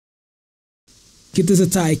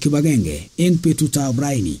kitesetai kibagenge eng betutab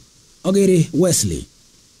raini. Agere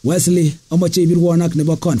Wesley amache ibirwon ak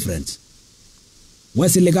nebo conference.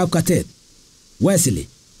 Wesley Kapkatet. Wesley.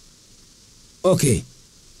 Okay.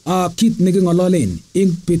 Kit nekingololen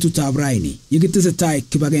eng betutab raini yekitesetai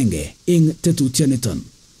kibagenge eng tetutioniton.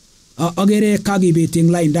 Agere kakibet eng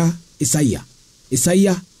lainda Isaiah.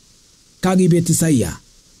 Kakibet Isaiah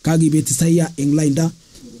eng lainda.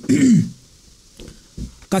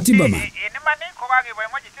 Katiba man. Inimani ko kakibet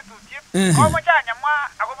moche tetutiet. Ko moche anyamwa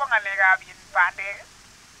akobo ngalekab bandek.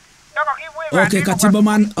 Okay, Katiba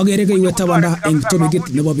man agere kaiwe tabanda eng topikit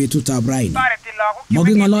nebo betutab raini.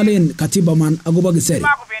 Makingololen Katiba man akobo kiseri.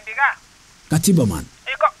 Katiba man.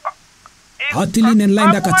 Atilin en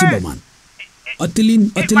lainda Katiba man.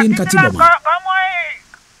 Atilin Katiba man.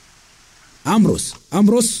 Ambrose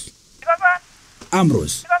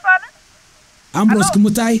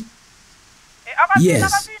Kimutai.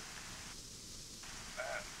 Yes.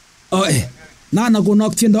 Nana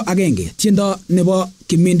konok tiendo agenge, tiendo nebo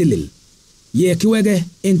Kimindilil. Ye kiwege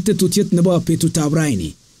eng tetutiet nebo betutab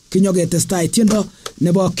raini. Kinyoge testai tiendo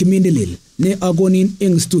nebo Kimindilil ne agonin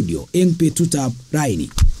eng studio eng betutab raini.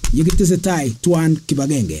 Ye kitesetai tuan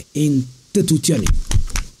kibagenge eng tetutioni.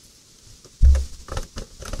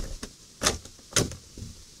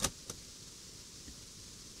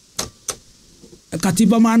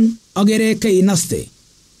 Katiba man agere keinaste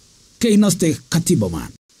Katiba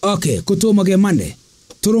man. Okay, kutomo kemande.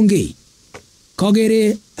 Turungei.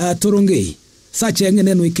 Kagere Turungei.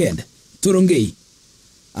 Sachengenen weekend. Turungei.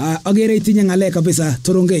 Agere itinye ng'alek kabisa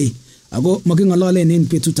Turungei. Ako makingololen eng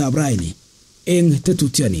betutab raini. Eng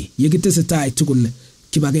tetutioni. Yekitesetai tugul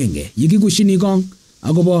kibagenge. Yekikushini gong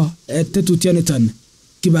akobo tetutioniton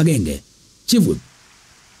kibagenge. Chifu.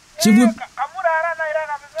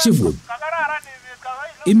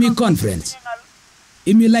 Imi conference.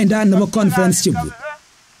 Imi lainda nebo conference chifu.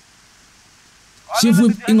 Chief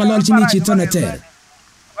Whip ingololchini chito neter.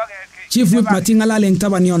 Chief Whip matingalal eng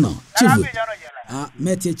taban yono. Chief Whip.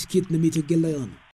 Metiech kit nemite gila yono.